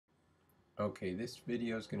Okay, this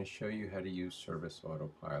video is going to show you how to use Service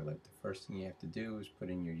Autopilot. The first thing you have to do is put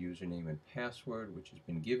in your username and password, which has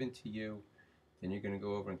been given to you. Then you're going to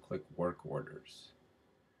go over and click Work Orders.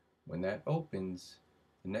 When that opens,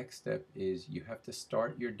 the next step is you have to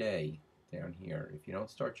start your day down here. If you don't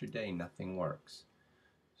start your day, nothing works.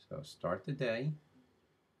 So start the day.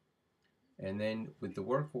 And then with the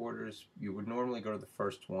work orders, you would normally go to the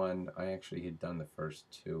first one. I actually had done the first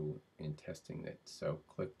two in testing it. So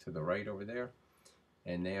click to the right over there.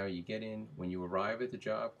 And now you get in, when you arrive at the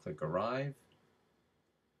job, click Arrive.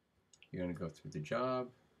 You're going to go through the job.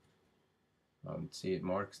 See, it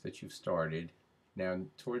marks that you've started. Now,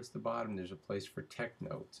 towards the bottom, there's a place for tech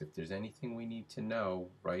notes. If there's anything we need to know,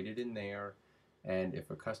 write it in there. And if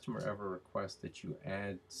a customer ever requests that you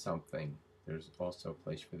add something, there's also a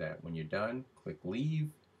place for that. When you're done, click Leave.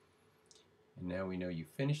 And now we know you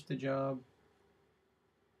finished the job.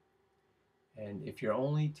 And if you're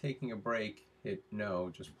only taking a break, hit No,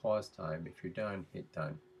 just pause time. If you're done, hit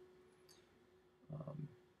Done.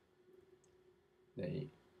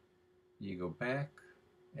 You go back,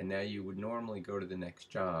 and now you would normally go to the next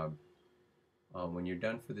job. When you're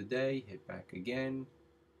done for the day, hit back again,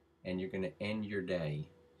 and you're going to end your day.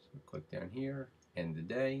 So click down here, end the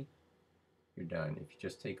day, you're done. If you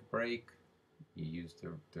just take a break, you use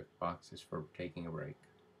the boxes for taking a break.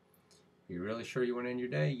 Are you really sure you want to end your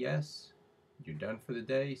day? Yes. You're done for the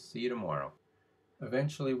day. See you tomorrow.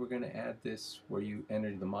 Eventually, we're going to add this where you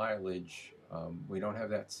enter the mileage. We don't have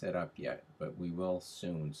that set up yet, but we will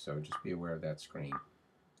soon, so just be aware of that screen.